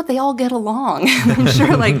 guess what? They all get along. I'm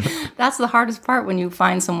sure that's the hardest part when you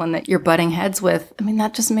find someone that you're butting heads with. I mean,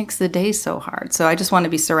 that just makes the day so hard. So I just want to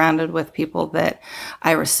be surrounded with people that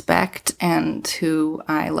I respect and who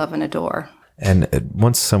I love and adore. And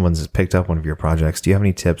once someone's picked up one of your projects, do you have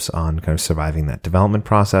any tips on kind of surviving that development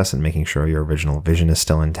process and making sure your original vision is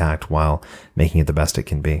still intact while making it the best it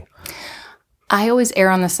can be? I always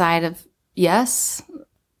err on the side of yes.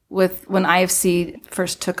 When IFC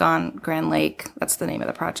first took on Grand Lake, that's the name of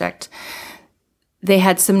the project, they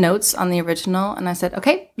had some notes on the original, and I said,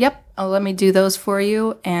 okay, yep, let me do those for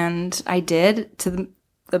you. And I did to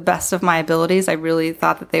the best of my abilities. I really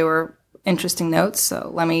thought that they were interesting notes.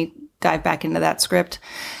 So let me dive back into that script.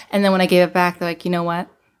 And then when I gave it back, they're like, you know what?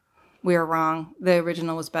 We were wrong. The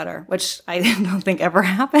original was better, which I don't think ever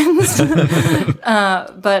happens.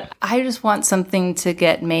 But I just want something to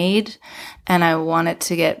get made, and I want it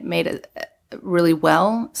to get made really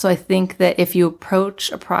well. So I think that if you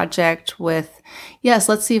approach a project with, yes,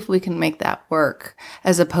 let's see if we can make that work,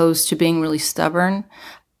 as opposed to being really stubborn,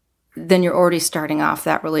 then you're already starting off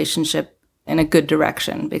that relationship in a good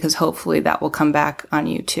direction, because hopefully that will come back on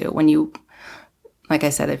you too. When you, like I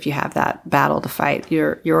said, if you have that battle to fight,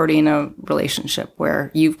 you're already in a relationship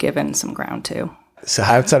where you've given some ground to. So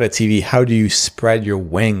outside of TV, how do you spread your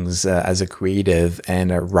wings as a creative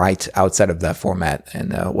and write outside of that format?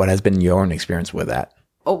 And what has been your own experience with that?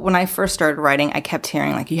 When I first started writing, I kept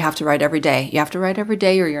hearing, like, you have to write every day. You have to write every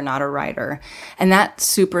day or you're not a writer. And that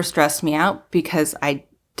super stressed me out because I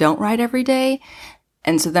don't write every day.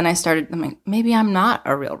 And so then I'm like, maybe I'm not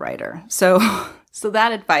a real writer. So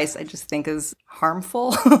that advice I just think is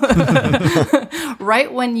harmful.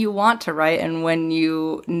 Write when you want to write and when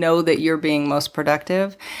you know that you're being most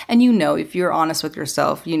productive. And if you're honest with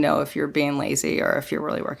yourself, if you're being lazy or if you're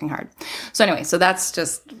really working hard. So anyway, so that's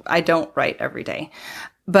just, I don't write every day.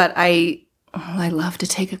 But I love to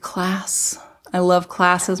take a class. I love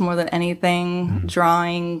classes more than anything.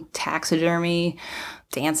 Drawing, taxidermy,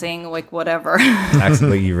 dancing, like whatever.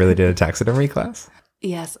 Actually, you really did a taxidermy class?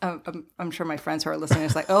 Yes, I'm sure my friends who are listening are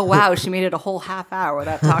like, oh, wow, she made it a whole half hour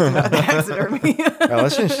without talking about taxidermy. Now,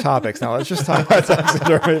 let's change topics. Now, let's just talk about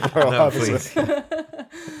taxidermy for a while. Please.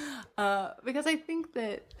 Because I think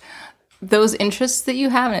that those interests that you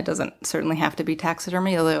have, and it doesn't certainly have to be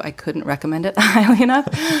taxidermy, although I couldn't recommend it highly enough,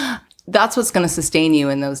 that's what's going to sustain you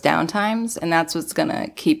in those downtimes, and that's what's going to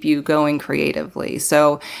keep you going creatively.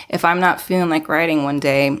 So if I'm not feeling like writing one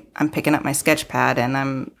day, I'm picking up my sketch pad and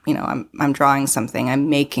I'm drawing something, I'm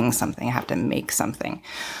making something, I have to make something.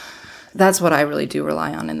 That's what I really do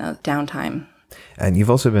rely on in the downtime. And you've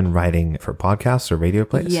also been writing for podcasts or radio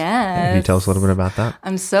plays? Yes. Can you tell us a little bit about that?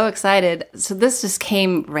 I'm so excited. So this just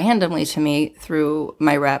came randomly to me through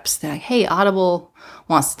my reps. They're like, hey, Audible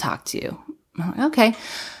wants to talk to you. I'm like, okay.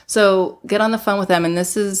 So get on the phone with them. And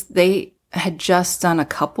they had just done a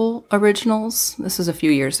couple originals. This was a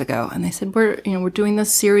few years ago. And they said, we're doing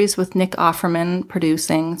this series with Nick Offerman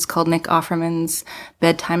producing. It's called Nick Offerman's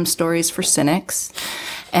Bedtime Stories for Cynics.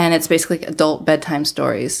 And it's basically adult bedtime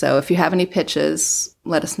stories. So if you have any pitches,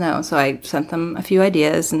 let us know. So I sent them a few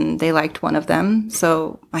ideas and they liked one of them.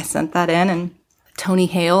 So I sent that in, and Tony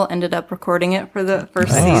Hale ended up recording it for the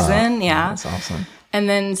first season. Yeah. That's awesome. And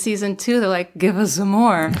then season 2, they're like, give us some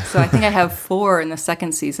more. So I think I have 4 in the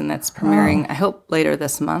second season that's premiering, I hope, later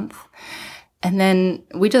this month. And then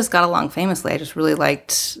we just got along famously. I just really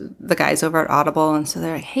liked the guys over at Audible. And so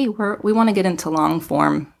they're like, hey, we want to get into long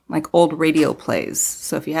form, like old radio plays.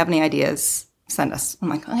 So if you have any ideas, send us. I'm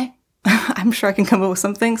like, okay, I'm sure I can come up with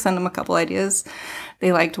something. Send them a couple ideas.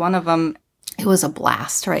 They liked one of them. It was a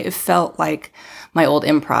blast, right? It felt like my old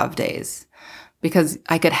improv days, because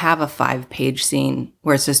I could have a 5-page scene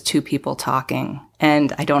where it's just 2 people talking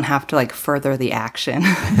and I don't have to like further the action.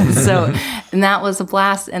 And that was a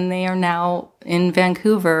blast. And they are now in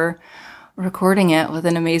Vancouver recording it with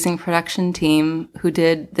an amazing production team who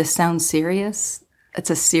did This Sounds Serious. It's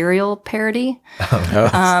a Serial parody.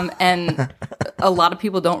 And a lot of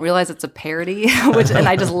people don't realize it's a parody, and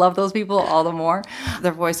I just love those people all the more.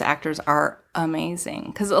 Their voice actors are amazing.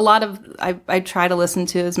 Because I try to listen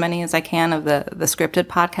to as many as I can of the scripted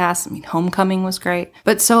podcasts. I mean, Homecoming was great.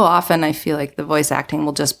 But so often I feel like the voice acting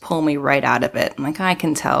will just pull me right out of it. I'm like, I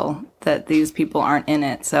can tell that these people aren't in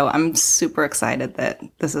it. So I'm super excited that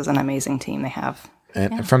this is an amazing team they have.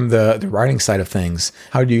 And from the writing side of things,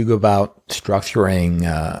 how do you go about structuring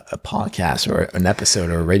a podcast or an episode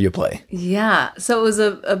or a radio play? Yeah, so it was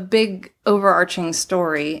a big overarching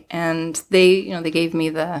story, and they gave me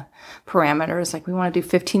the parameters, like we want to do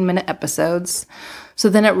 15-minute episodes. So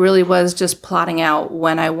then it really was just plotting out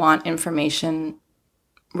when I want information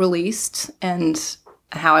released and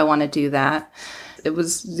how I want to do that. It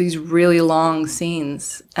was these really long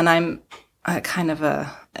scenes, and I'm kind of a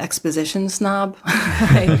exposition snob.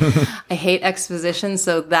 I hate exposition,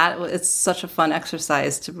 so it's such a fun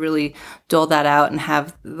exercise to really dole that out and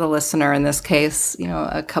have the listener, in this case,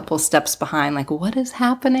 a couple steps behind, like, what is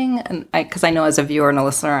happening? And because I know as a viewer and a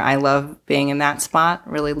listener, I love being in that spot,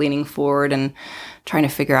 really leaning forward and trying to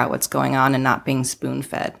figure out what's going on and not being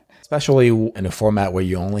spoon-fed. Especially in a format where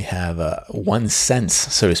you only have one sense,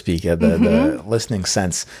 so to speak, the listening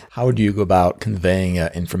sense. How do you go about conveying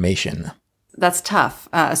information? that's tough,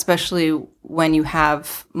 especially when you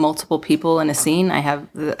have multiple people in a scene. I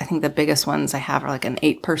think the biggest ones I have are like an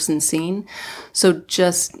 8-person scene. So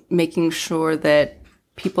just making sure that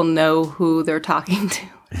people know who they're talking to.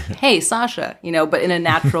 Hey, Sasha, but in a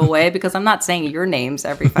natural way, because I'm not saying your names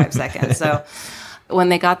every 5 seconds. So when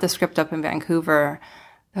they got the script up in Vancouver,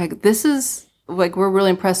 like, this is like, we're really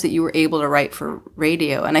impressed that you were able to write for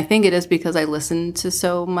radio. And I think it is because I listened to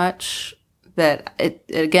so much that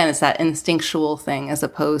it's that instinctual thing as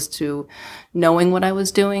opposed to knowing what I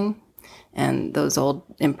was doing and those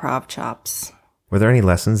old improv chops. Were there any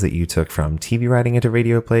lessons that you took from TV writing into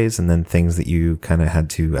radio plays and then things that you kind of had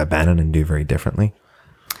to abandon and do very differently?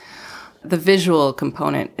 The visual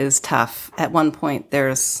component is tough. At one point,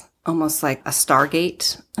 there's almost like a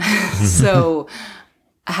Stargate. So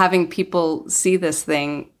having people see this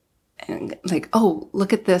thing and like, oh,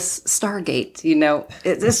 look at this Stargate,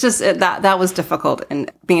 it's just that was difficult.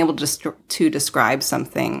 And being able to describe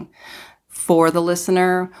something for the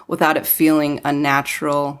listener without it feeling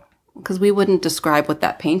unnatural, because we wouldn't describe what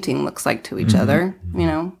that painting looks like to each other.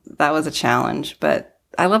 That was a challenge, but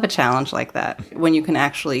I love a challenge like that when you can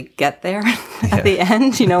actually get there at the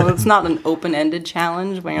end. It's not an open-ended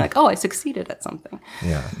challenge when you're like, oh, I succeeded at something.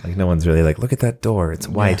 Yeah, like no one's really like, look at that door. It's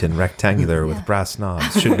white and rectangular with brass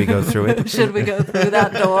knobs. Should we go through it? Should we go through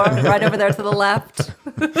that door right over there to the left?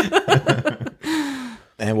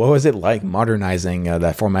 And what was it like modernizing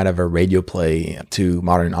that format of a radio play to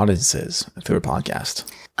modern audiences through a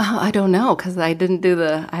podcast? Oh, I don't know, because I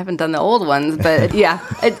haven't done the old ones, but yeah,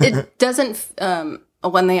 it doesn't.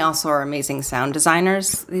 When they also are amazing sound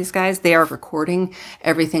designers, these guys, they are recording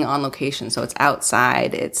everything on location. So it's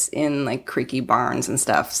outside, it's in like creaky barns and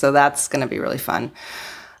stuff. So that's going to be really fun.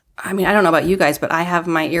 I mean, I don't know about you guys, but I have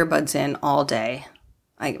my earbuds in all day.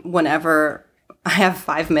 Like whenever I have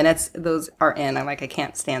 5 minutes, those are in. I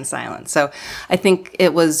can't stand silence. So I think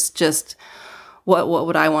it was just, what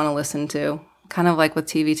would I want to listen to? Kind of like with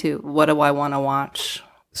TV too. What do I want to watch?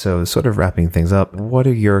 So sort of wrapping things up, what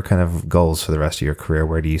are your kind of goals for the rest of your career?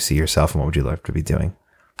 Where do you see yourself and what would you like to be doing?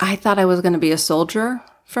 I thought I was going to be a soldier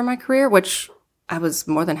for my career, which I was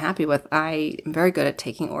more than happy with. I am very good at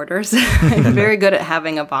taking orders. I'm very good at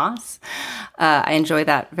having a boss. I enjoy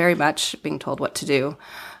that very much, being told what to do.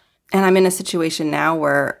 And I'm in a situation now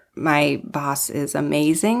where my boss is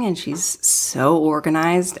amazing and she's so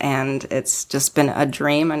organized and it's just been a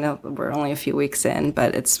dream. I know we're only a few weeks in,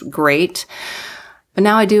 but it's great. But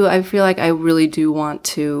now I feel like I really do want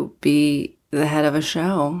to be the head of a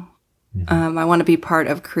show. I want to be part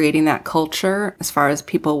of creating that culture as far as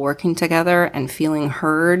people working together and feeling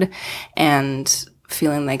heard and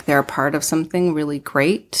feeling like they're a part of something really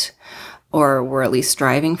great, or we're at least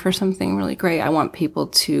striving for something really great. I want people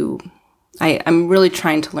to... I'm really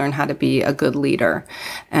trying to learn how to be a good leader.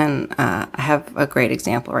 And I have a great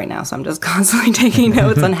example right now. So I'm just constantly taking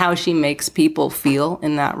notes on how she makes people feel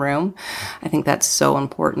in that room. I think that's so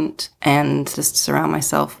important. And just surround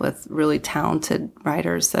myself with really talented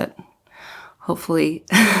writers that hopefully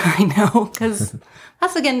I know. Because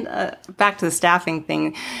that's, again, back to the staffing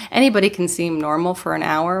thing. Anybody can seem normal for an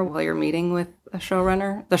hour while you're meeting with the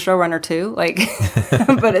showrunner too,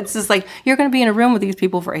 but it's just like, you're going to be in a room with these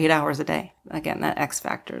people for 8 hours a day. Again, that X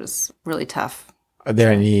factor is really tough. Are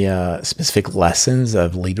there any specific lessons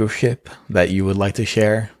of leadership that you would like to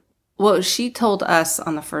share? Well, she told us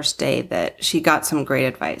on the first day that she got some great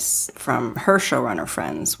advice from her showrunner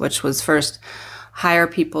friends, which was first, hire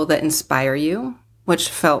people that inspire you, which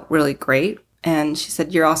felt really great. And she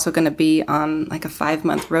said, you're also going to be on like a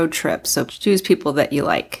 5-month road trip. So choose people that you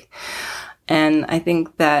like. And I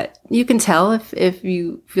think that you can tell if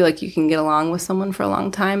you feel like you can get along with someone for a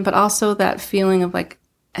long time, but also that feeling of like,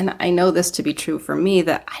 and I know this to be true for me,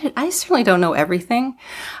 that I certainly don't know everything.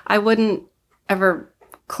 I wouldn't ever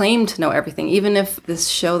claim to know everything, even if this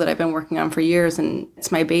show that I've been working on for years and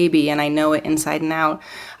it's my baby and I know it inside and out.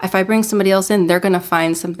 If I bring somebody else in, they're going to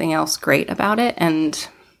find something else great about it, and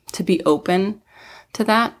to be open to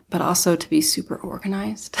that, but also to be super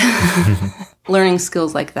organized. Learning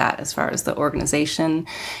skills like that as far as the organization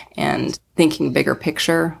and thinking bigger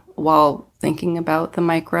picture while thinking about the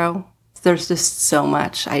micro. There's just so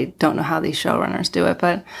much. I don't know how these showrunners do it,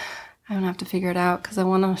 but I don't have to figure it out because I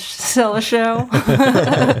want to sell a show.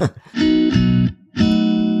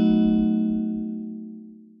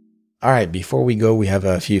 All right, before we go, we have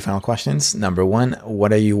a few final questions. Number one,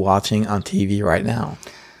 what are you watching on TV right now?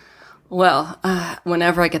 Well,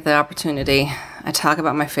 whenever I get the opportunity, I talk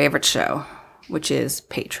about my favorite show, which is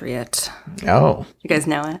Patriot. Oh. You guys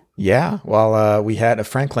know it? Yeah. Well, we had a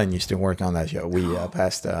Franklin used to work on that show. We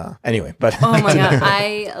passed, anyway, but. Oh my God.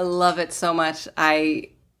 I love it so much.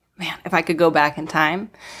 man, if I could go back in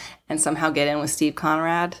time and somehow get in with Steve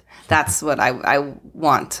Conrad, that's what I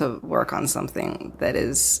want to work on, something that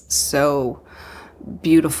is so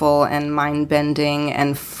beautiful and mind-bending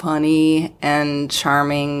and funny and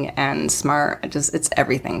charming and smart. It's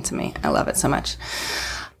everything to me. I love it so much.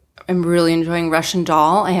 I'm really enjoying Russian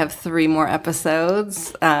Doll. I have 3 more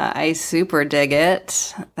episodes. I super dig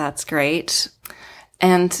it. That's great.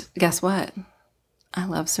 And guess what? I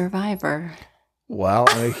love Survivor. Well,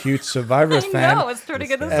 I'm a huge Survivor fan. I know, it's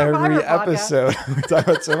turning into Survivor Every podcast. episode, we talk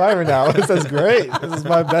about Survivor now. This is great. This is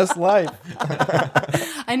my best life.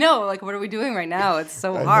 I know. Like, what are we doing right now? It's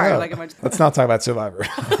so hard. No. Like, Let's not talk about Survivor.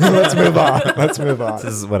 Let's move on. Let's move on.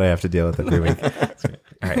 This is what I have to deal with every week.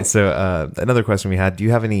 All right. So another question we had: do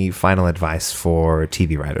you have any final advice for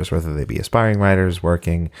TV writers, whether they be aspiring writers,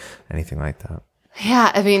 working, anything like that?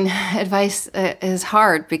 Yeah, I mean, advice is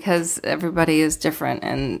hard because everybody is different,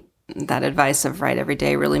 and that advice of write every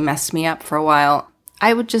day really messed me up for a while.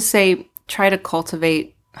 I would just say try to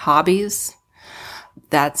cultivate hobbies.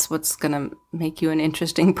 That's what's going to make you an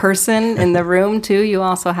interesting person in the room, too. You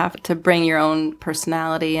also have to bring your own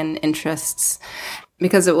personality and interests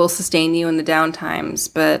because it will sustain you in the down times,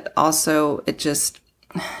 but also it just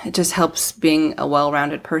helps being a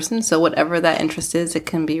well-rounded person. So whatever that interest is, it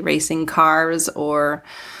can be racing cars or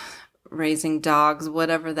raising dogs,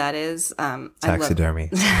 whatever that is. Taxidermy.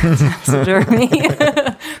 Taxidermy.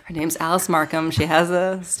 Her name's Alice Markham. She has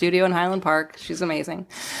a studio in Highland Park. She's amazing.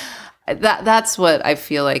 That's what I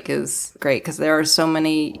feel like is great, because there are so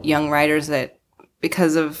many young writers that,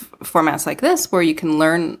 because of formats like this, where you can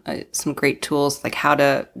learn some great tools, like how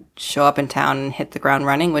to show up in town and hit the ground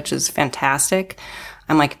running, which is fantastic.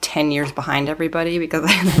 I'm like 10 years behind everybody because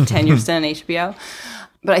I had a 10-year stint in HBO.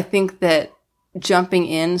 But I think that jumping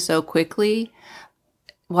in so quickly,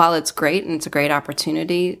 while it's great and it's a great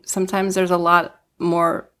opportunity, sometimes there's a lot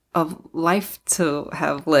more of life to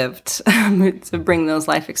have lived to bring those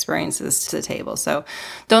life experiences to the table. So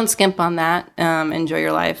don't skimp on that. Enjoy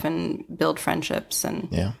your life and build friendships and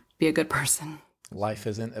be a good person. Life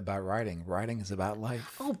isn't about writing. Writing is about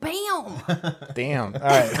life. Oh, bam! Damn. All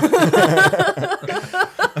right.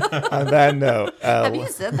 On that note. Have you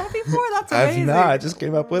said that before? That's amazing. I've not. I just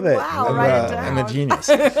came up with it. Wow, write it down. I'm a genius.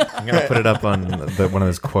 I'm going to put it up on one of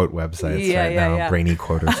those quote websites now, Brainy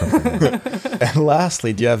Quote or something. And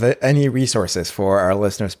lastly, do you have any resources for our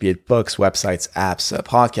listeners, be it books, websites, apps,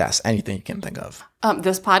 podcasts, anything you can think of?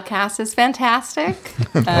 This podcast is fantastic.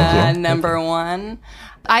 Number one.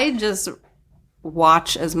 I just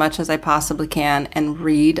watch as much as I possibly can and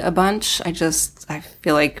read a bunch. I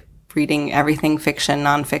feel like reading everything, fiction,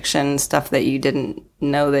 nonfiction, stuff that you didn't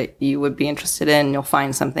know that you would be interested in, you'll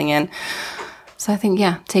find something in. So I think,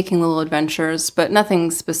 taking little adventures, but nothing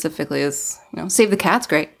specifically is, Save the Cat's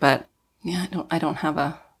great, but I don't have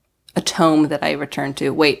a tome that I return to.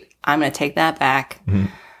 Wait, I'm going to take that back. Mm-hmm.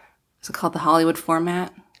 Is it called The Hollywood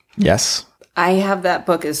Format? Yes. I have that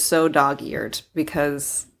book is so dog-eared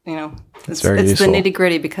because it's very the useful.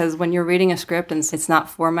 nitty-gritty, because when you're reading a script and it's not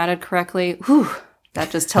formatted correctly, that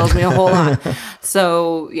just tells me a whole lot.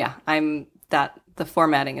 So the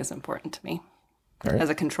formatting is important to me as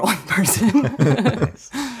a controlling person. Nice.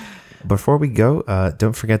 Before we go,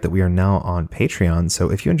 don't forget that we are now on Patreon.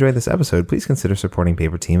 So if you enjoyed this episode, please consider supporting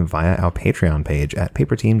Paper Team via our Patreon page at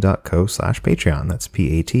paperteam.co/Patreon. That's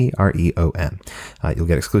Patreon. You'll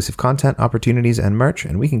get exclusive content, opportunities, and merch,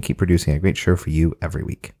 and we can keep producing a great show for you every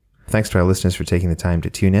week. Thanks to our listeners for taking the time to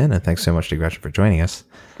tune in, and thanks so much to Gretchen for joining us.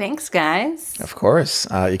 Thanks, guys. Of course.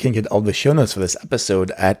 You can get all the show notes for this episode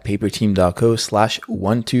at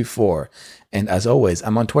paperteam.co/124. And as always,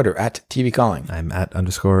 I'm on Twitter at TV Calling. I'm at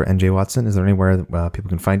 _NJ Watson. Is there anywhere people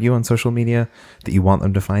can find you on social media that you want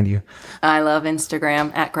them to find you? I love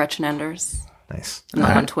Instagram at Gretchen Enders. Nice. I'm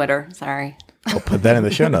not on Twitter. Sorry. I'll put that in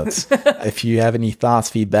the show notes. If you have any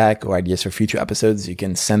thoughts, feedback, or ideas for future episodes, you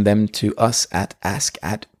can send them to us at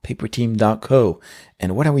ask@paperteam.co.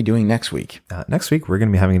 And what are we doing next week? Next week, we're going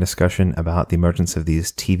to be having a discussion about the emergence of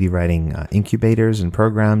these TV writing incubators and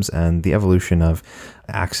programs and the evolution of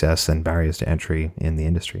access and barriers to entry in the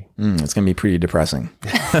industry. It's going to be pretty depressing.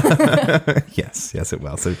 Yes, it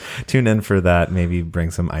will. So tune in for that. Maybe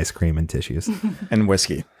bring some ice cream and tissues. And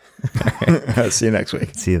whiskey. See you next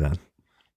week. See you then.